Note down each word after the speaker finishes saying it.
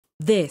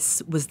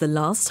This was the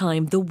last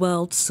time the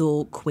world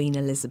saw Queen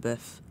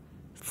Elizabeth.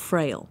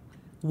 Frail,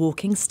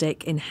 walking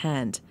stick in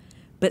hand,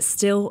 but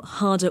still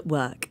hard at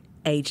work,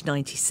 aged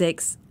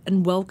 96,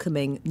 and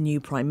welcoming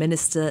new Prime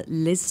Minister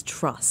Liz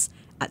Truss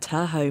at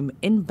her home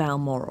in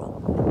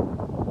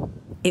Balmoral.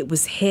 It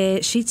was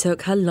here she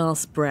took her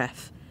last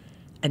breath,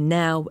 and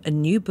now a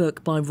new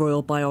book by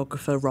royal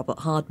biographer Robert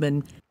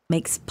Hardman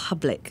makes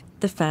public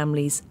the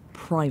family's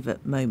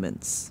private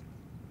moments.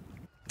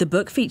 The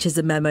book features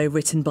a memo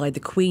written by the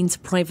Queen's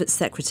private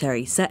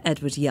secretary, Sir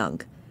Edward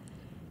Young.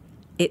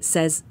 It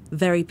says,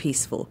 very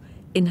peaceful,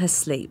 in her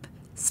sleep,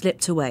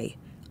 slipped away,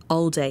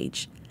 old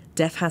age,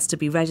 death has to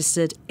be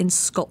registered in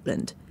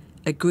Scotland,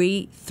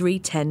 agree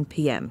 3:10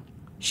 p.m.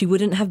 She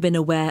wouldn't have been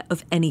aware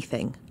of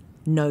anything,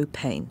 no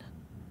pain.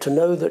 To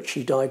know that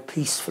she died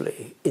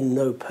peacefully, in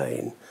no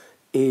pain,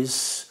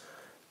 is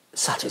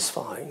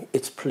satisfying,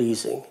 it's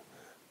pleasing,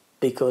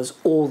 because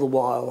all the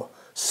while,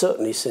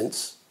 certainly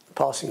since the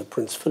passing of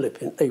Prince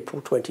Philip in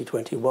April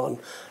 2021,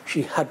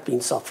 she had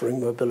been suffering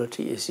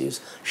mobility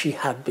issues, she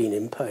had been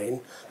in pain,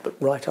 but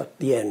right at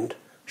the end,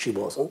 she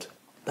wasn't.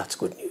 That's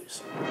good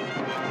news.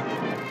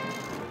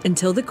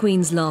 Until the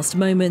Queen's last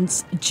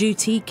moments,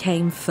 duty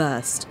came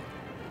first.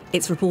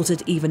 It's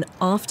reported even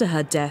after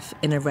her death,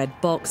 in a red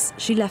box,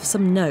 she left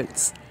some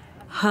notes,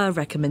 her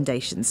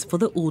recommendations for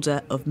the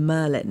Order of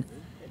Merlin,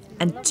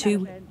 and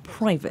 2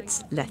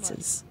 private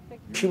letters.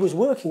 She was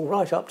working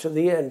right up to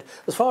the end.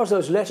 As far as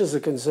those letters are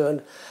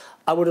concerned,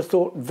 I would have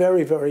thought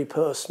very, very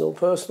personal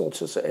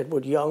to Sir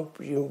Edward Young,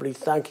 presumably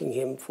thanking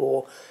him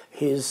for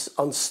his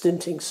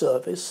unstinting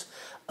service,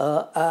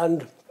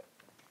 and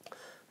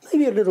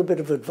maybe a little bit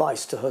of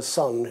advice to her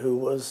son, who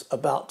was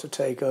about to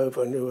take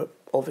over and who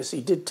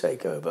obviously did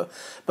take over.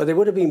 But they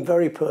would have been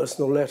very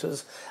personal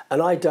letters,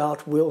 and I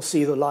doubt we'll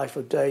see the light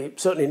of day,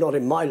 certainly not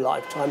in my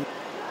lifetime.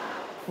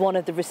 One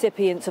of the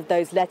recipients of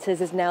those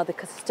letters is now the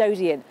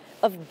custodian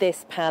of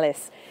this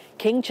palace.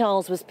 King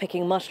Charles was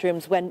picking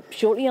mushrooms when,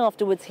 shortly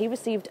afterwards, he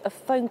received a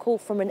phone call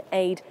from an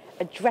aide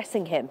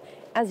addressing him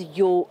as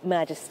Your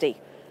Majesty.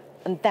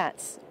 And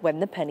that's when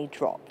the penny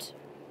dropped.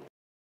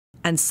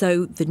 And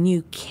so the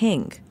new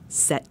king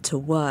set to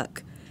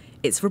work.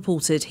 It's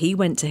reported he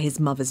went to his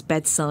mother's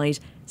bedside,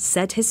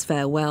 said his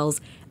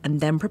farewells, and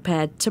then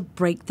prepared to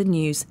break the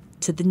news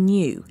to the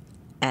new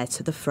heir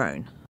to the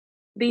throne.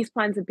 These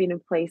plans have been in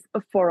place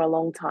for a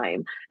long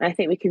time. And I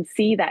think we can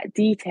see that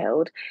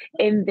detailed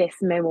in this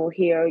memo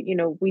here. You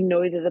know, we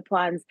know that the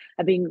plans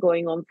have been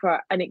going on for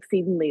an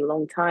exceedingly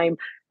long time,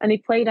 and they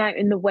played out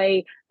in the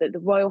way that the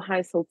royal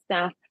household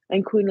staff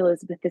and Queen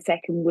Elizabeth II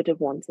would have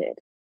wanted.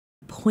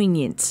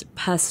 Poignant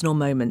personal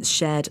moments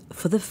shared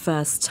for the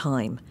first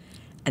time.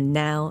 And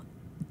now,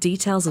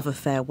 details of a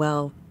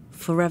farewell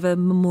forever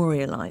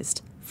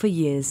memorialised for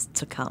years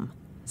to come.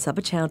 Sabah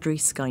Chowdhury,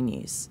 Sky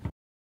News.